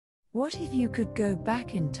What if you could go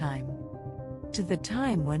back in time? To the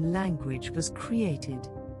time when language was created.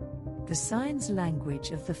 The signs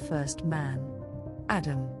language of the first man,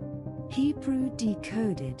 Adam. Hebrew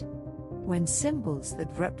decoded. When symbols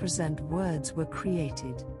that represent words were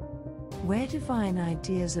created. Where divine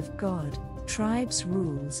ideas of God, tribes'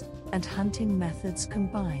 rules, and hunting methods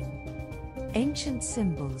combine. Ancient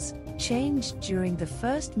symbols changed during the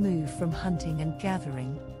first move from hunting and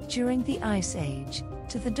gathering, during the Ice Age,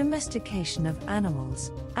 to the domestication of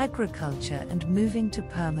animals, agriculture, and moving to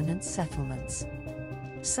permanent settlements.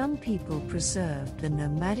 Some people preserved the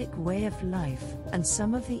nomadic way of life and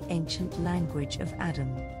some of the ancient language of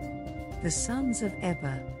Adam. The sons of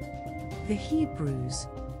Eber. The Hebrews.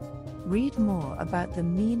 Read more about the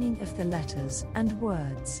meaning of the letters and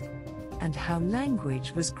words, and how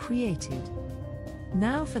language was created.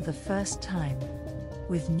 Now for the first time,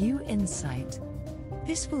 with new insight.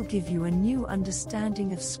 This will give you a new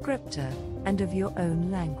understanding of scripture and of your own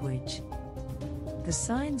language. The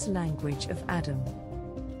signs language of Adam.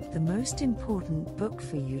 The most important book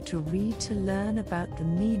for you to read to learn about the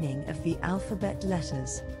meaning of the alphabet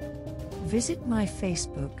letters. Visit my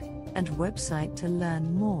Facebook and website to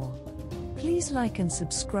learn more. Please like and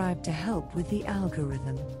subscribe to help with the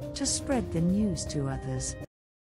algorithm, to spread the news to others.